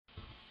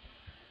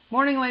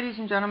Morning, ladies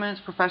and gentlemen.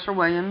 It's Professor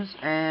Williams,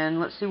 and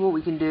let's see what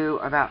we can do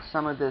about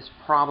some of this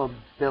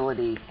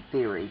probability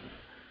theory.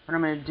 What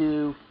I'm going to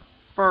do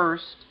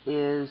first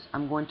is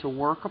I'm going to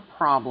work a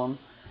problem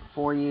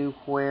for you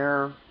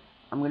where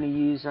I'm going to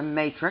use a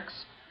matrix,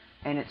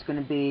 and it's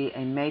going to be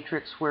a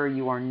matrix where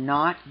you are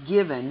not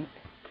given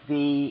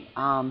the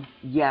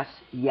yes,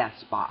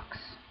 yes box.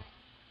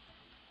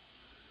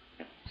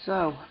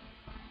 So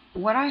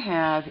what I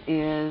have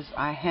is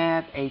I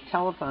have a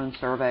telephone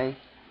survey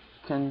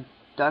conducted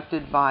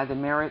by the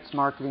Merritt's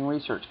Marketing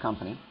Research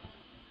Company,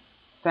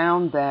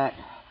 found that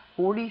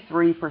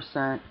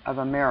 43% of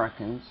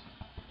Americans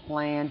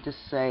plan to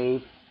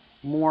save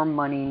more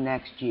money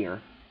next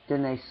year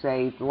than they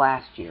saved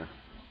last year.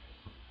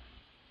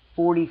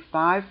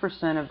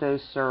 45% of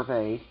those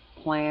surveyed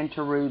plan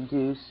to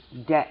reduce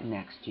debt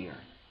next year.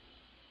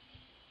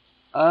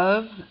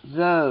 Of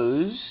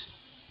those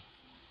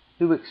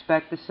who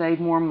expect to save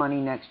more money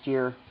next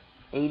year,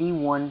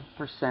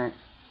 81%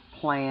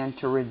 plan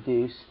to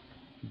reduce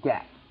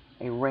debt.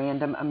 A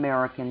random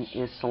American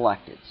is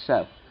selected.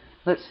 So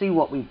let's see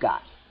what we've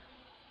got.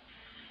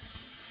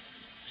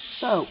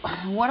 So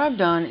what I've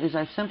done is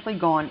I've simply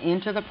gone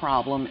into the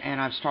problem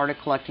and I've started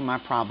collecting my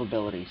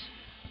probabilities.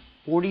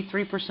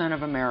 43%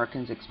 of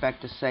Americans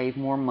expect to save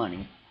more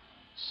money.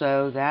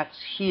 So that's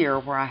here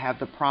where I have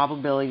the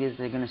probability that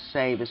they're going to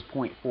save is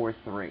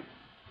 0.43.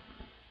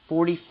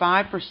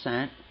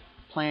 45%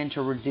 plan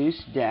to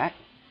reduce debt.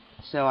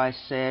 So I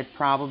said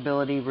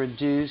probability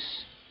reduce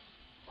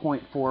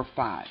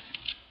 0.45.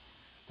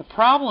 The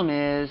problem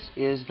is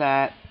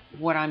that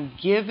what I'm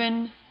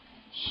given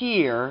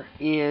here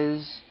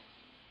is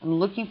I'm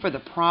looking for the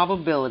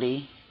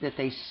probability that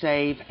they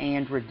save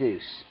and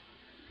reduce.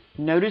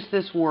 Notice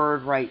this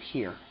word right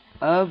here,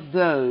 of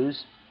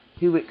those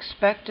who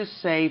expect to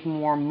save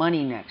more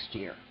money next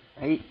year,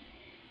 right?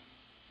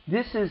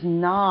 This is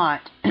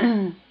not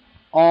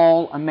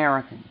all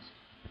Americans.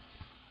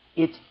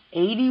 It's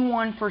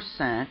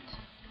 81%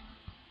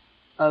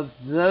 of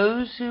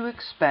those who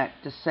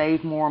expect to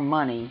save more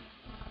money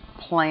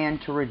plan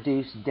to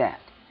reduce debt.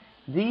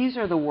 These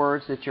are the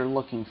words that you're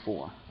looking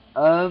for.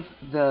 Of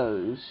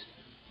those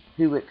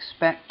who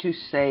expect to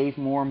save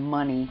more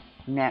money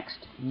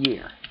next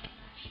year.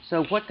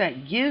 So what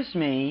that gives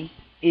me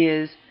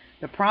is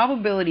the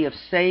probability of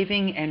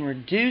saving and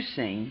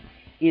reducing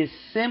is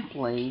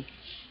simply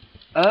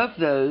of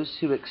those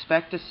who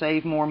expect to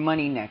save more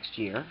money next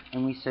year,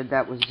 and we said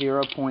that was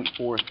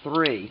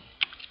 0.43.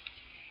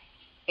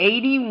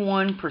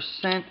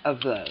 81%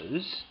 of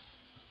those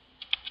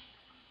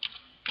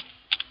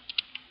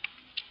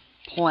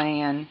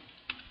plan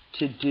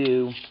to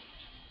do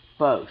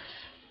both.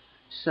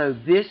 So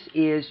this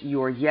is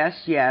your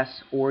yes,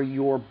 yes, or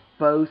your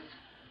both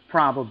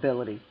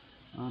probability,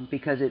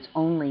 because it's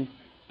only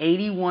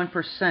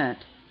 81%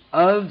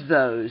 of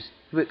those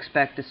who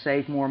expect to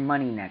save more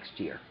money next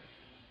year,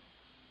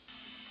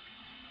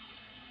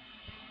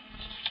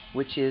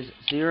 which is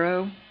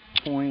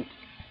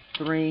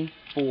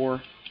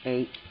 0.3483.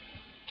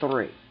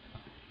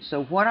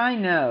 So what I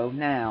know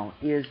now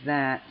is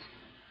that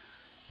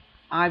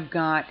I've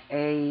got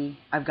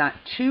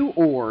two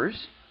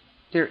ors.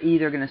 They're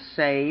either going to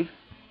save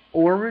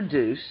or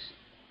reduce,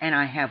 and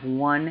I have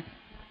one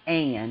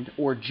and,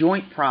 or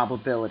joint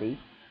probability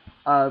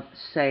of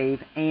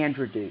save and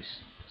reduce.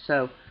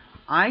 So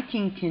I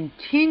can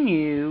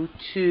continue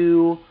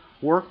to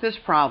work this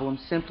problem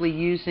simply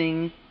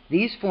using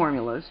these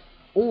formulas,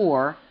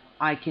 or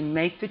I can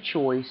make the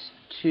choice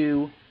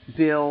to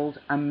build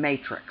a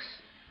matrix.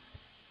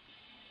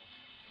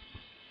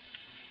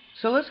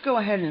 So let's go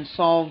ahead and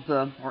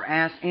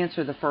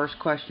answer the first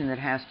question that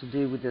has to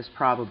do with this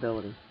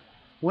probability.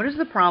 What is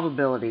the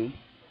probability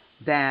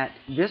that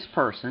this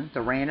person,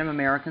 the random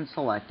American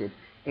selected,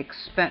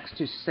 expects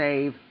to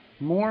save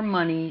more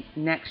money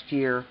next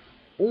year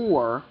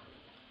or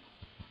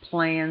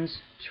plans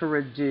to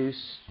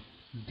reduce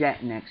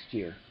debt next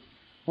year?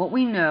 What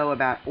we know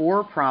about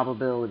or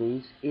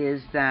probabilities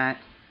is that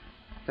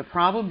the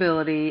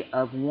probability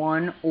of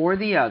one or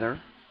the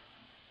other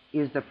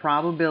is the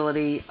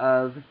probability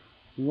of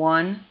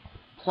one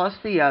plus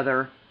the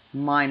other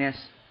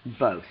minus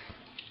both.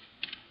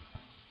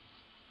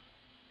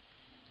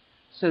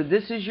 So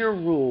this is your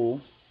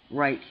rule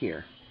right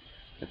here.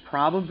 The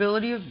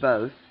probability of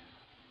both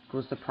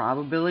equals the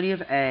probability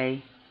of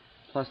A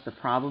plus the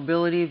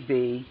probability of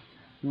B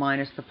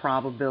minus the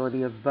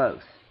probability of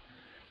both.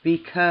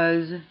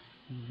 Because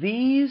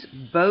these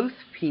both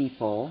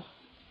people,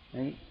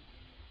 right,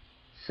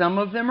 some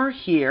of them are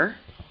here,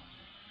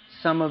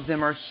 some of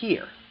them are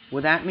here.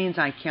 Well, that means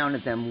I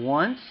counted them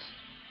once,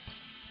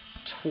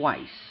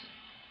 twice.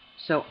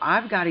 So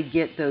I've got to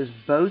get those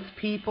both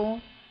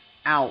people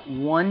out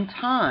one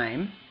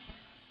time,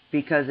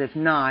 because if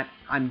not,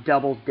 I'm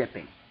double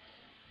dipping.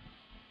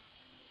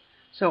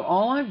 So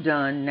all I've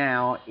done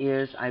now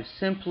is I've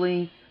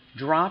simply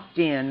dropped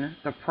in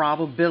the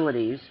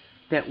probabilities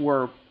that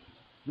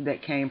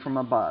came from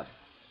above.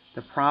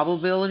 The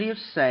probability of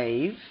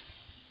save,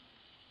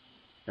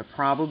 the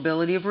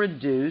probability of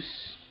reduce,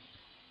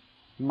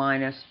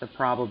 minus the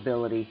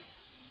probability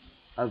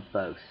of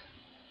both.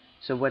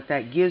 So what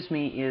that gives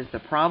me is the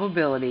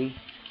probability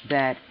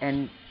that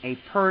a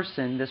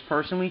person, this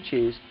person we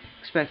choose,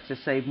 expects to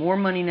save more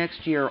money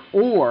next year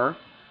or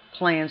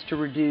plans to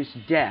reduce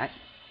debt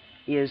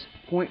is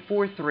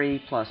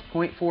 0.43 plus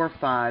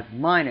 0.45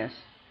 minus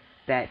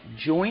that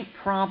joint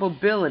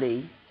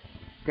probability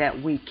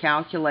that we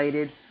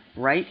calculated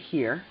right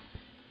here,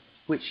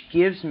 which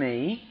gives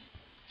me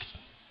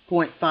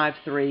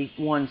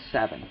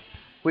 0.5317,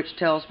 which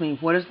tells me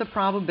what is the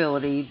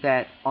probability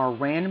that our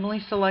randomly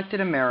selected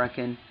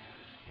American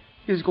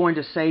is going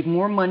to save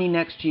more money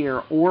next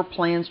year or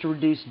plans to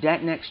reduce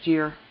debt next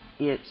year.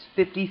 It's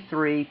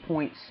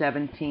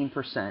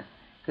 53.17%,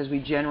 because we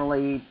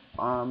generally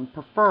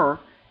prefer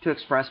to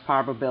express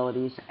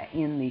probabilities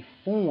in the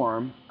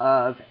form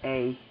of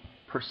a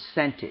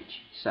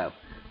percentage. So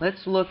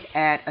let's look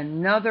at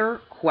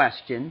another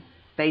question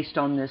based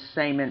on this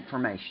same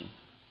information.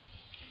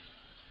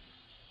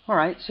 All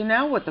right, so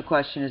now what the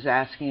question is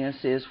asking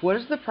us is, what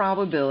is the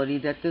probability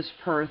that this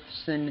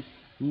person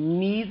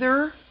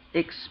neither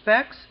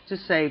expects to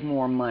save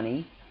more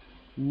money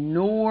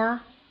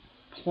nor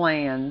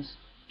plans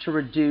to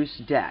reduce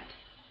debt?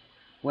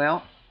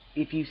 Well,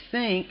 if you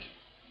think,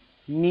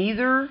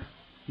 neither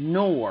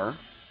nor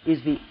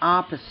is the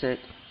opposite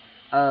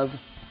of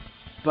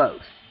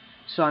both.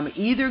 So I'm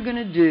either going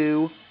to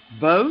do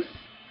both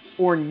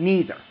or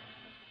neither.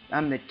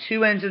 I'm the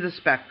two ends of the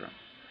spectrum.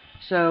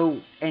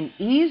 So an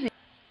easy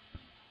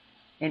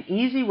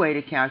way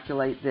to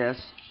calculate this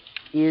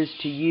is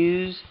to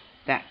use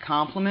that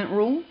complement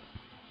rule.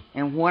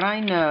 And what I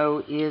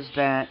know is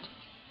that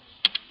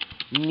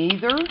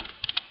neither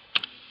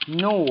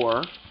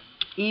nor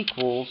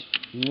equals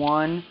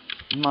 1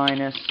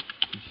 minus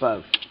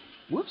both.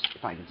 Whoops,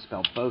 if I can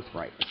spell both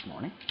right this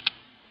morning.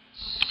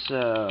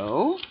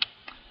 So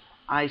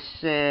I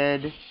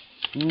said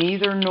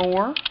neither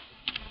nor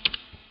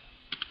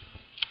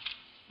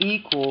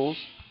equals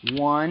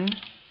 1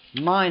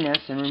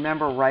 minus, and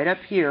remember right up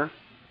here,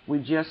 we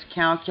just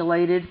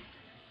calculated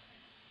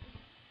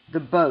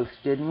the both,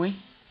 didn't we?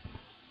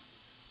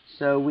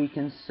 So we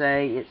can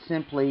say it's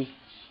simply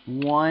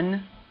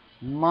 1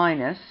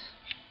 minus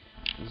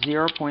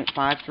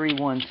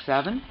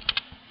 0.5317.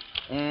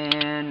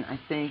 And I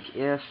think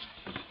if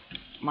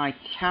my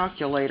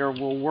calculator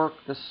will work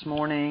this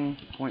morning,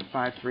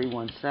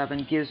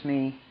 0.5317 gives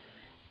me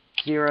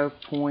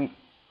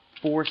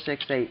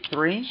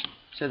 0.4683.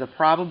 So the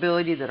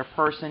probability that a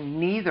person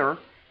neither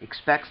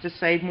expects to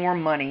save more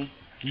money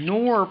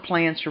nor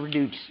plans to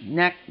reduce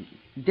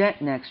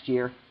debt next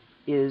year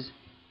is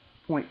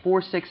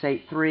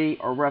 0.4683,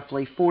 or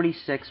roughly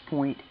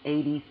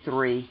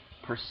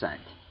 46.83%.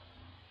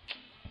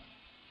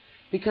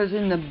 Because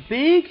in the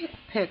big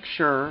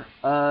picture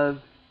of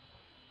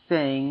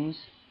things,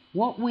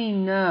 what we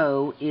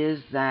know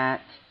is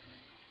that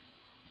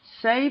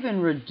save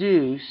and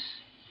reduce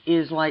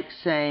is like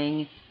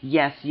saying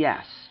yes,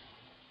 yes.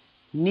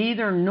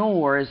 Neither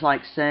nor is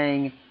like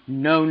saying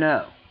no,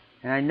 no.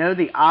 And I know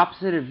the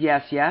opposite of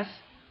yes, yes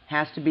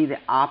has to be the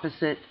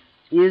opposite,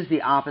 is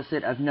the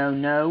opposite of no,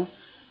 no,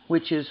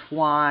 which is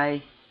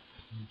why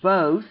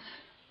both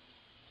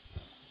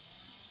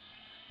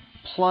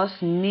plus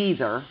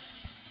neither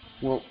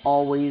will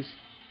always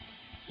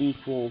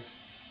equal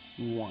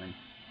 1.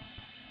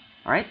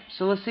 All right,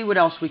 so let's see what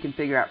else we can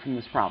figure out from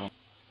this problem.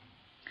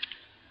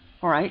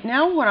 All right,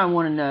 now what I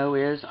want to know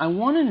is, I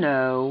want to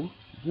know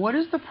what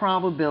is the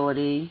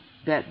probability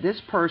that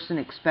this person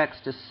expects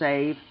to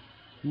save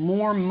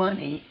more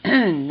money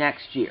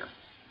next year.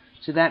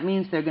 So that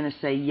means they're going to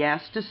say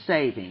yes to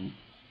saving,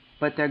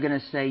 but they're going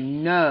to say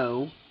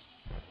no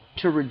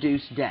to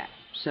reduce debt.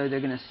 So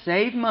they're going to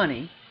save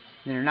money,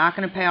 and they're not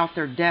going to pay off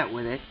their debt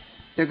with it.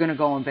 They're going to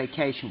go on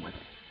vacation with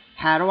it.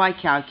 How do I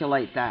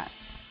calculate that?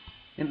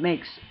 It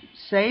makes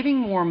saving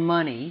more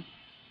money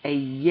a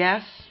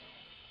yes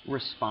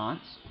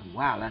response.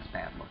 Wow, that's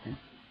bad looking.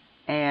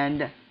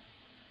 And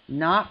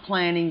not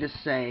planning to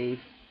save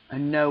a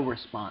no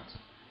response.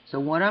 So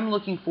what I'm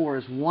looking for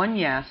is 1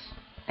 yes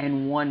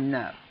and 1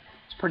 no.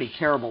 It's pretty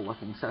terrible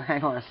looking, so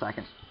hang on a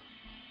second.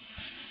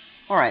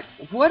 All right,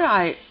 what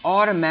I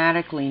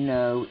automatically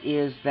know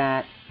is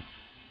that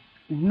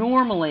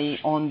normally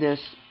on this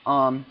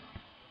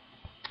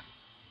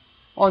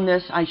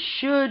I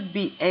should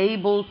be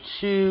able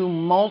to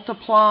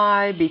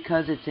multiply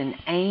because it's an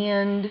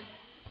and,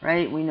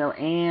 right? We know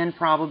and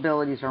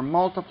probabilities are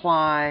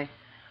multiply.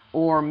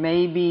 Or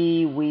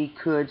maybe we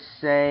could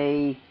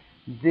say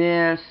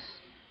this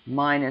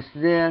minus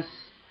this.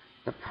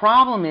 The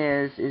problem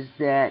is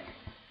that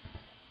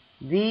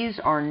these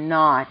are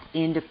not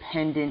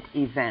independent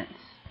events.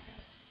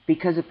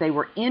 Because if they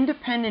were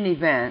independent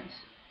events,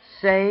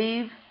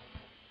 save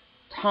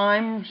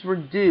times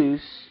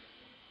reduce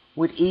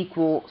would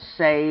equal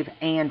save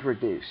and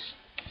reduce.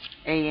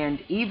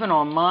 And even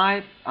on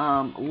my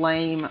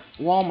lame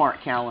Walmart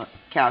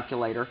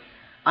calculator,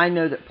 I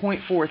know that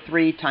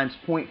 0.43 times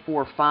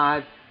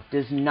 0.45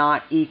 does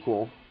not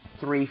equal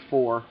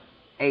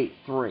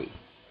 3483.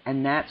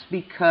 and that's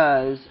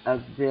because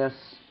of this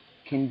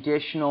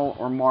conditional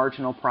or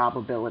marginal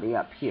probability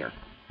up here.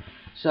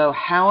 So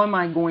how am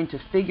I going to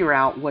figure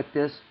out what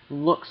this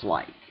looks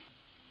like?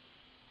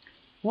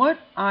 What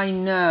I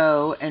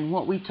know and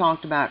what we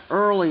talked about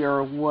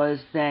earlier was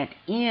that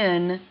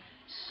in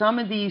some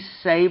of these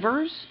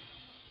savers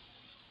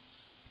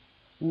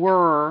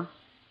were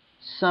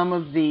some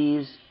of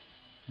these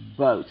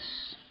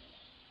boths.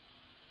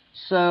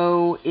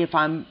 So if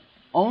I'm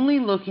only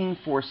looking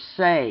for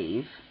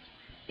save,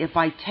 if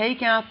I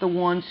take out the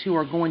ones who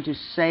are going to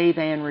save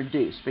and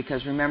reduce,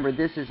 because remember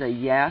this is a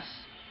yes,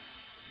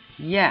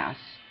 yes,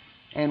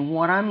 and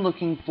what I'm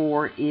looking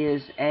for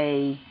is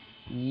a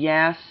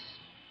yes,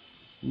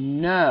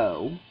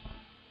 no.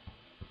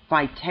 If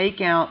I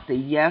take out the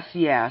yes,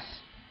 yes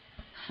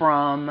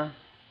from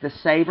the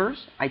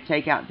savers, I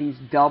take out these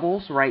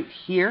doubles right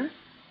here,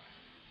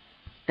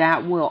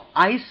 that will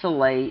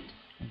isolate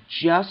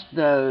just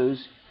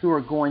those who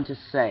are going to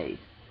save,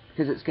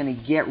 because it's going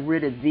to get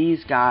rid of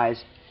these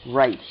guys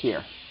right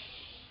here.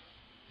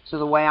 So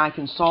the way I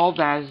can solve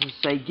that is to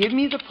say, give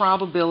me the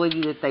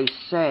probability that they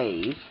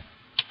save,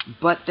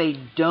 but they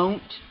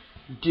don't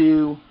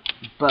do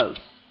both.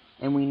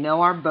 And we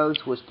know our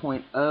both was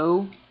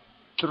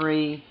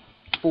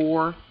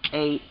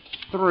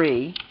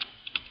 0.03483,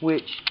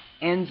 which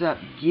ends up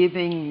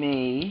giving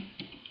me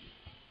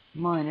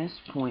minus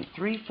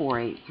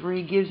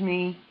 0.3483 gives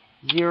me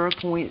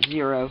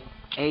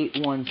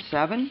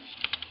 0.0817,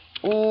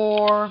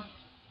 or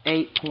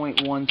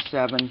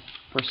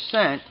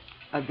 8.17%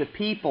 of the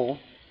people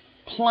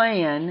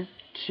plan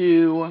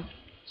to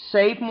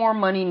save more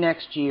money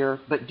next year,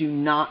 but do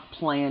not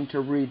plan to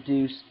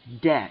reduce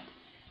debt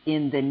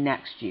in the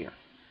next year.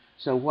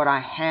 So what I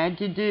had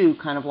to do,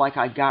 kind of like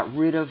I got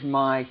rid of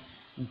my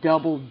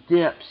double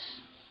dips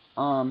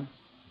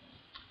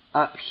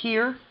up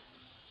here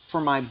for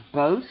my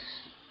boths,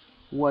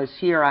 was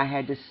here I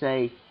had to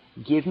say,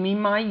 give me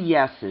my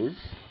yeses,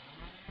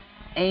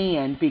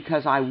 and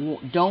because I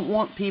don't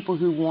want people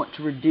who want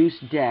to reduce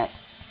debt,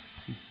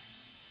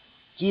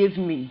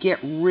 get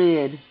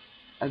rid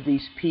of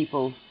these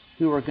people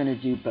who are going to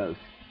do both,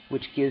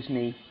 which gives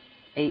me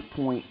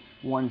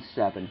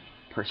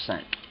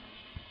 8.17%.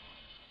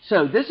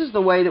 So this is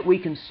the way that we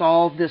can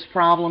solve this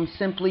problem,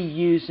 simply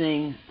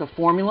using the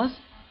formulas.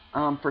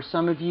 For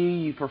some of you,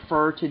 you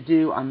prefer to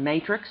do a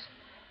matrix,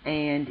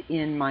 and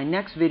in my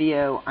next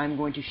video, I'm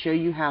going to show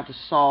you how to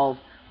solve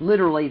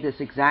literally this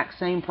exact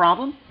same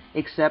problem,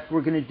 except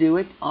we're going to do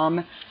it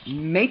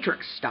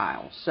matrix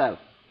style. So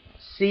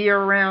see you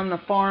around the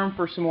farm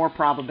for some more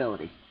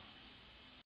probability.